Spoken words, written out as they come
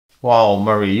Wow,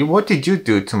 Marie, what did you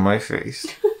do to my face?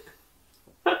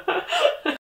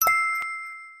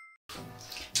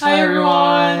 Hi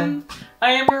everyone! I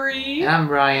am Marie. And I'm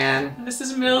Brian. And this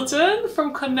is Milton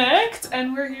from Connect,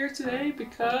 and we're here today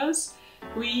because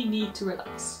we need to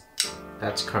relax.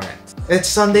 That's correct. It's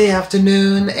Sunday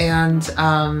afternoon and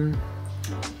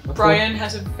Brian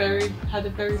had a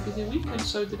very busy week, and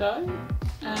so did I.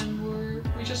 And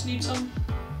we just need some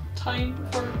time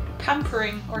for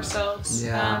pampering ourselves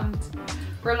and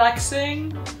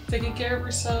relaxing, taking care of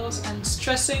ourselves and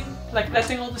stressing, like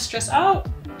letting all the stress out,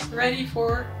 ready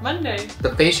for Monday.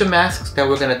 The facial masks that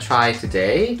we're gonna try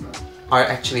today are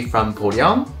actually from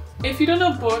Boryeong. If you don't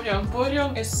know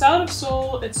Boryeong is south of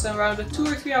Seoul. It's around a 2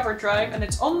 or 3 hour drive, and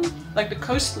it's on like the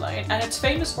coastline, and it's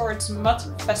famous for its mud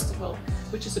festival,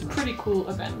 which is a pretty cool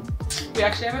event. We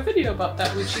actually have a video about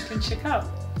that, which you can check out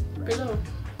below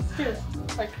here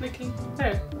by clicking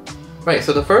there. Right,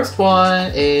 so the first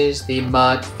one is the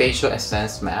Mud Facial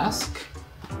Essence Mask.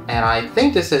 And I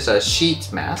think this is a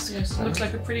sheet mask. Yes, it looks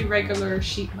like a pretty regular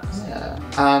sheet mask.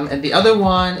 Yeah. And the other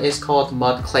one is called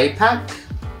Mud Clay Pack.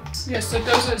 Yes, so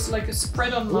those are like a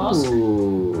spread-on mask.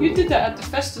 Ooh. You did that at the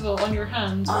festival on your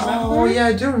hands, remember? Oh yeah,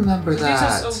 I do remember so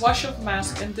that. This is a wash-off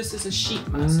mask, and this is a sheet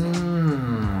mask.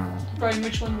 Brian,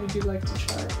 which one would you like to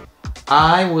try?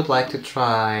 I would like to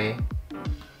try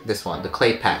this one, the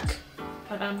clay pack.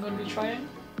 And I'm going to be trying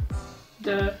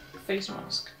the face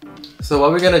mask. So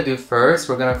what we're gonna do first,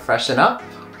 we're gonna freshen up,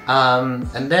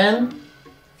 and then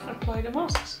apply the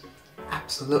masks.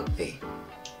 Absolutely.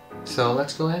 So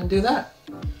let's go ahead and do that.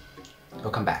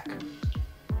 We'll come back.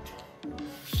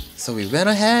 So we went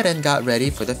ahead and got ready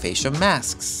for the facial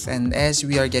masks. And as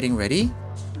we are getting ready,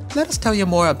 let us tell you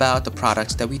more about the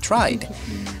products that we tried.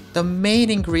 The main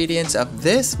ingredients of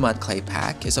this mud clay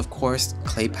pack is of course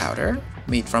clay powder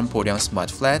made from Boryeong's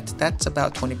mud flat. That's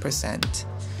about 20%.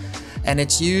 And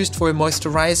it's used for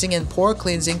moisturizing and pore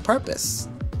cleansing purpose.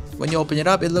 When you open it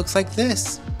up, it looks like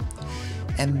this.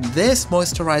 And this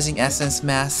moisturizing essence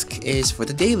mask is for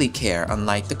the daily care,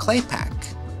 unlike the clay pack.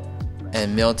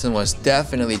 And Milton was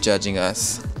definitely judging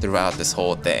us throughout this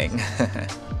whole thing.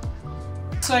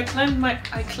 So I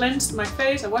cleansed my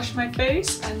face, I washed my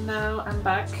face, and now I'm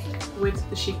back with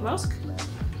the sheet mask.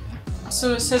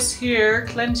 So it says here,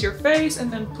 cleanse your face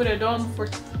and then put it on for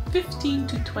 15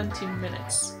 to 20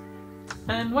 minutes.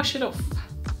 And wash it off.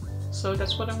 So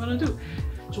that's what I'm gonna do.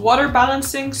 It's water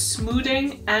balancing,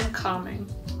 smoothing, and calming.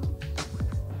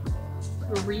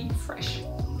 Refresh.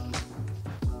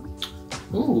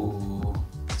 Ooh.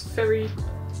 It's very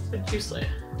juicy.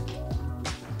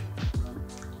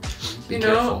 Be you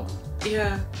careful. know,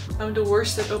 yeah, I'm the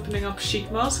worst at opening up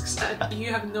sheet masks. You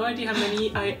have no idea how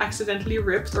many I accidentally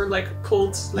ripped or like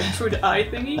pulled like through the eye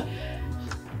thingy.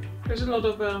 There's a lot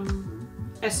of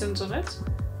essence on it.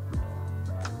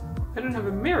 I don't have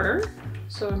a mirror,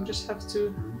 so I just have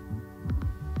to...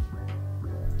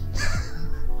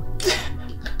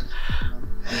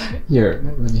 Here,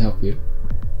 let me help you.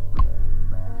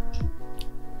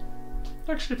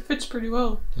 Actually, it fits pretty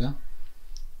well. Yeah.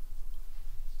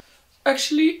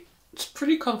 Actually, it's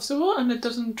pretty comfortable and it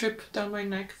doesn't drip down my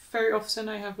neck. Very often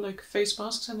I have like face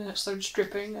masks and then it starts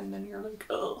dripping and then you're like,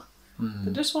 oh.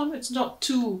 But this one, it's not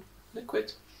too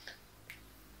liquid.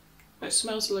 It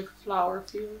smells like flower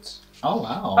fields. Oh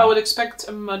wow. I would expect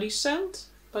a muddy scent,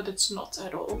 but it's not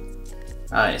at all.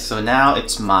 Alright, so now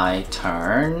it's my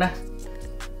turn.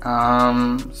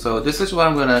 So this is what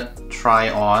I'm gonna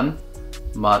try on.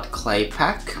 Mud clay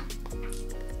pack.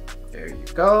 There you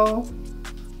go.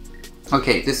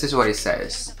 Okay, this is what it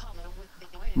says.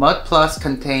 Mud Plus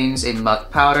contains a mud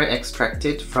powder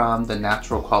extracted from the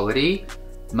natural quality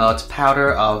mud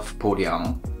powder of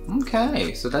Boryeong.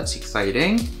 Okay, so that's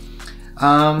exciting.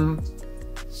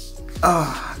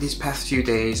 These past few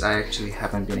days I actually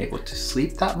haven't been able to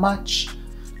sleep that much,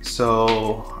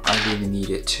 so I really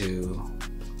needed to.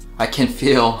 I can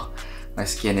feel my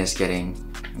skin is getting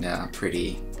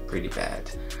pretty bad.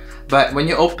 But when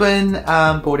you open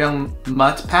Boryeong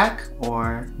mud pack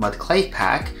or mud clay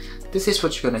pack, this is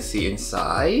what you're gonna see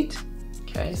inside.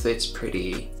 Okay, so it's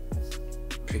pretty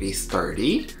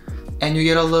sturdy, and you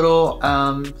get a little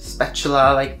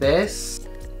spatula like this.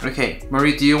 Okay,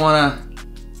 Marie, do you want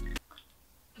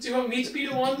me to be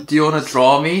the one? Do you wanna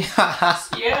draw me?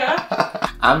 Yeah.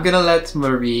 I'm gonna let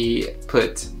Marie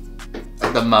put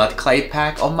the mud clay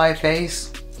pack on my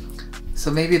face. So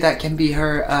maybe that can be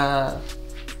her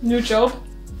new job?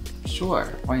 Sure,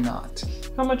 why not?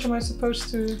 How much am I supposed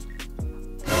to...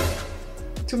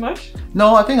 Too much?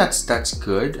 No, I think that's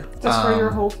good. That's for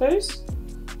your whole face?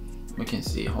 We can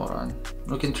see, hold on.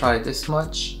 We can try this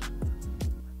much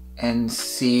and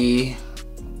see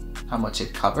how much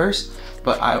it covers,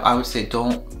 but I would say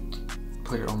don't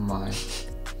put it on my...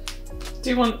 Do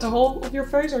you want the whole of your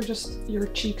face or just your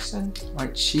cheeks and... My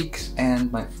cheeks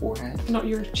and my forehead. Not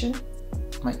your chin?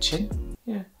 My chin?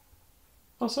 Yeah.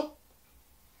 Also?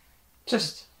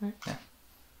 Just, right? Yeah.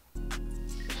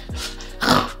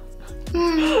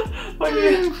 What are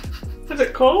you... Is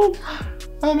it cold?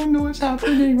 I don't know what's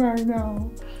happening right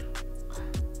now.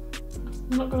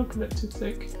 I'm not gonna put it too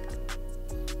thick.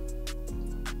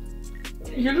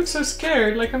 You look so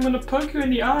scared, like I'm gonna poke you in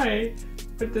the eye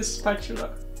with this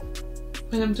spatula.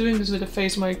 And I'm doing this with a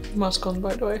face mask on,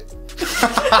 by the way.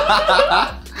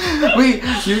 Wait,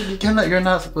 you're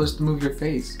not supposed to move your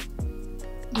face.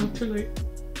 Not too late.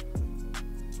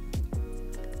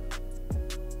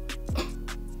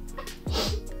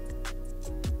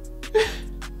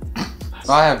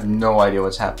 I have no idea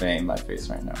what's happening in my face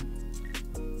right now.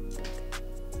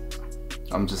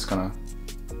 I'm just gonna,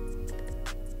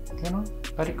 you know,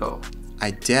 let it go.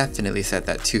 I definitely said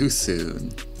that too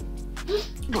soon.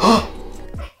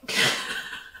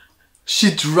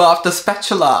 She dropped the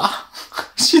spatula.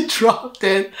 She dropped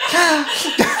it.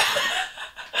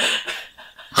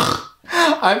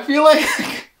 I feel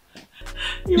like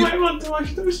you might want to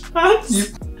wash those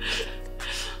pants.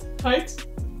 Right?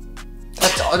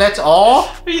 That's all?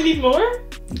 Oh, you need more?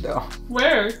 No.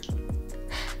 Where?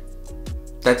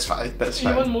 That's fine. That's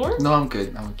fine. You want more? No, I'm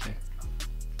good. I'm okay.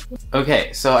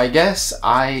 Okay, so I guess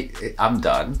I'm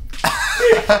done.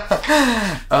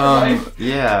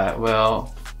 Yeah.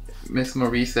 Well, Miss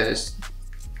Marie says.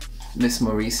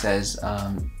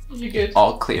 You good?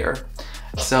 All clear.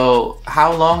 So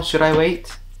how long should I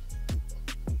wait?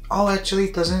 Oh, actually,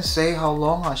 it doesn't say how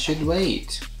long I should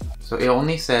wait. So it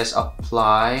only says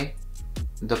apply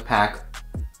the pack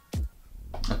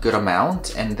a good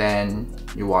amount and then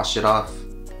you wash it off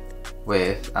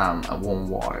with a warm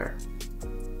water.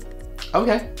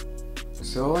 Okay,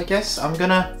 so I guess I'm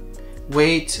gonna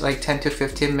wait like 10 to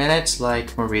 15 minutes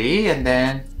like Marie and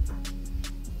then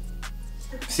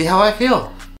see how I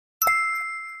feel.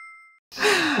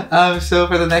 So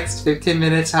for the next 15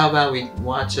 minutes, how about we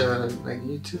watch a like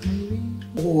YouTube movie?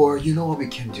 Or you know what we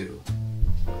can do?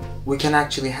 We can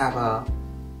actually have a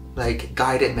like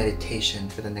guided meditation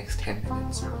for the next 10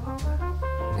 minutes.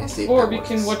 Or we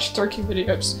can watch turkey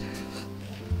videos.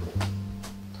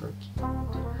 Turkey?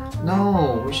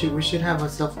 No, we should have a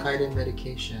self-guided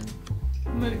medication.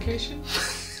 Medication?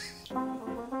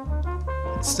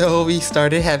 So we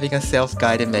started having a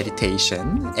self-guided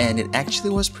meditation and it actually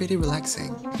was pretty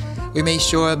relaxing. We made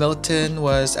sure Milton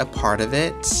was a part of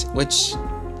it, which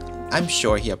I'm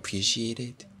sure he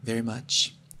appreciated very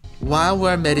much. While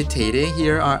we're meditating,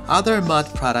 here are other mud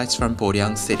products from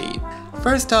Boryeong City.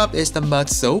 First up is the mud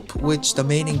soap, which the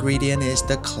main ingredient is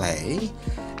the clay,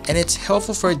 and it's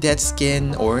helpful for dead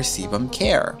skin or sebum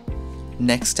care.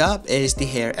 Next up is the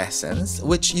hair essence,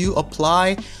 which you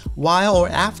apply while or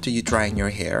after you drying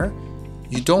your hair.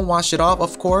 You don't wash it off,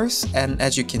 of course, and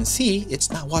as you can see,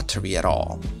 it's not watery at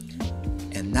all.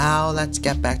 And now let's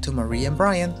get back to Marie and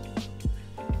Brian.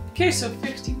 Okay, so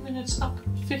 15 minutes up.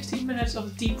 15 minutes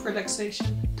of deep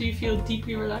relaxation. Do you feel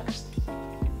deeply relaxed?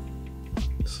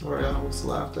 Sorry, I almost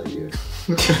laughed at you.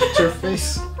 Look at your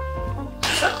face.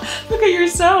 Look at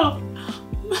yourself.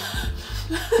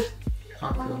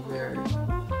 I feel very,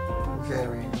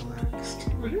 very relaxed.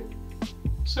 Really?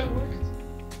 So it worked.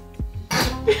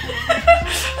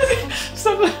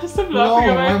 Stop laughing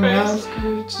at my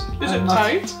face. Is it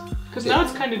tight? Because now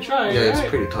it's kind of dry. Yeah, right? it's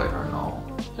pretty tight right now.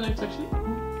 Can I touch it?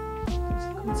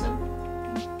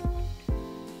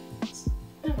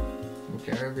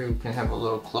 Okay, maybe we can have a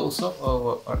little close-up of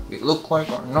what it look like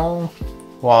or no.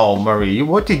 Wow, Marie,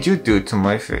 what did you do to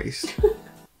my face?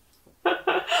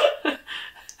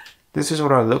 This is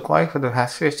what I look like for the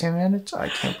past 15 minutes? I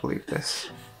can't believe this.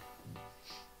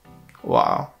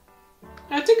 Wow.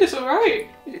 I think it's alright.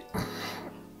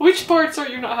 Which parts are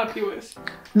you not happy with?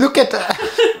 Look at that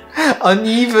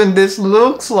uneven this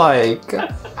looks like.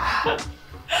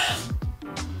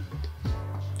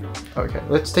 Okay,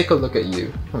 let's take a look at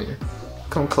you. Come here.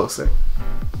 Come closer.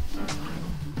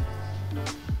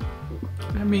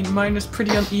 I mean, mine is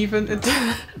pretty uneven.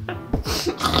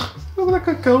 Look like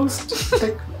a ghost.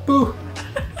 Like, boo.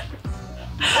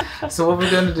 So what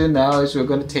we're gonna do now is we're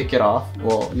gonna take it off.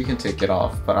 Well, you can take it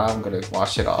off, but I'm gonna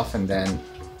wash it off and then...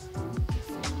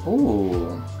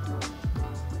 Ooh.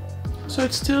 So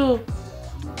it's still...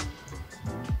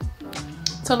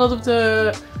 a lot of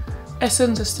the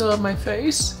essence is still on my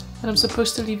face. And I'm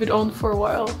supposed to leave it on for a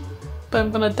while. But I'm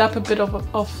gonna dab a bit of it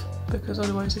off because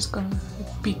otherwise it's gonna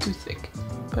be too thick.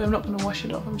 But I'm not gonna wash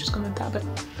it off, I'm just gonna dab it.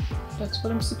 That's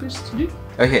what I'm supposed to do.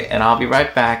 Okay, and I'll be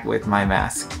right back with my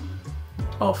mask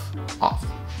Off. off.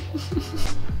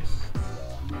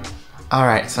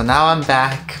 Alright, so now I'm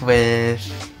back with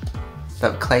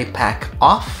the clay pack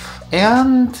off,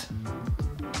 and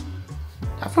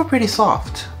I feel pretty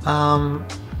soft.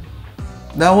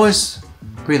 That was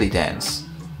really dense.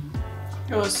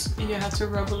 It was, you had to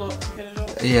rub a lot to get it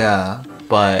off. Yeah,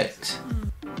 but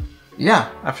yeah,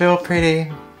 I feel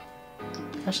pretty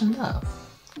freshened up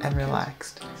and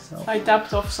relaxed. So. I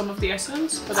dabbed off some of the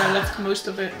essence, but I left most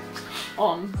of it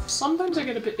on. Sometimes I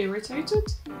get a bit irritated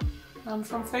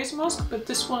from face mask, but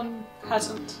this one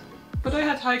hasn't. But I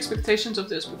had high expectations of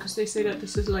this because they say that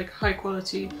this is like high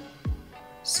quality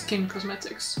skin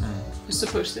cosmetics. It's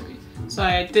supposed to be. So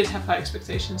I did have high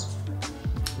expectations.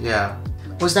 Yeah.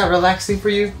 Was that relaxing for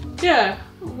you? Yeah,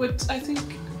 I think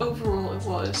overall it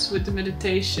was, with the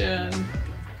meditation,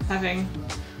 having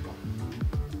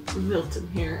Milton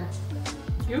here.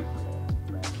 You?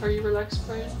 Are you relaxed,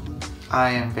 Brian? I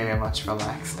am very much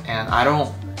relaxed, and I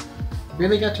don't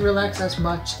really get to relax as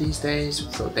much these days,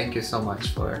 so thank you so much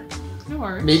for No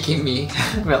worries. making me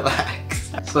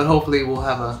relax. But hopefully we'll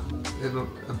have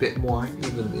a bit more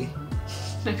evenly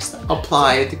Next time.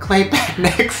 apply the clay pack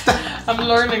next time. I'm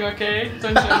learning, okay?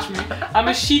 Don't judge me. I'm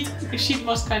a sheet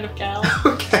mask kind of gal.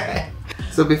 Okay.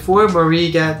 So before Marie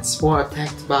gets more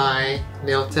attacked by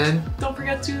Milton, Don't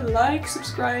forget to like,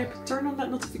 subscribe, turn on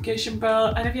that notification bell,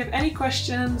 and if you have any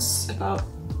questions about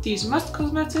these must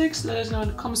cosmetics, let us know in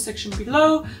the comment section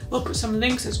below. We'll put some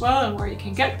links as well and where you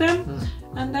can get them.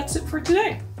 And that's it for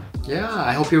today. yeah,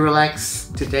 I hope you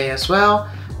relax today as well,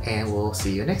 and we'll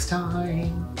see you next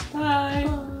time.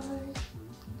 Bye!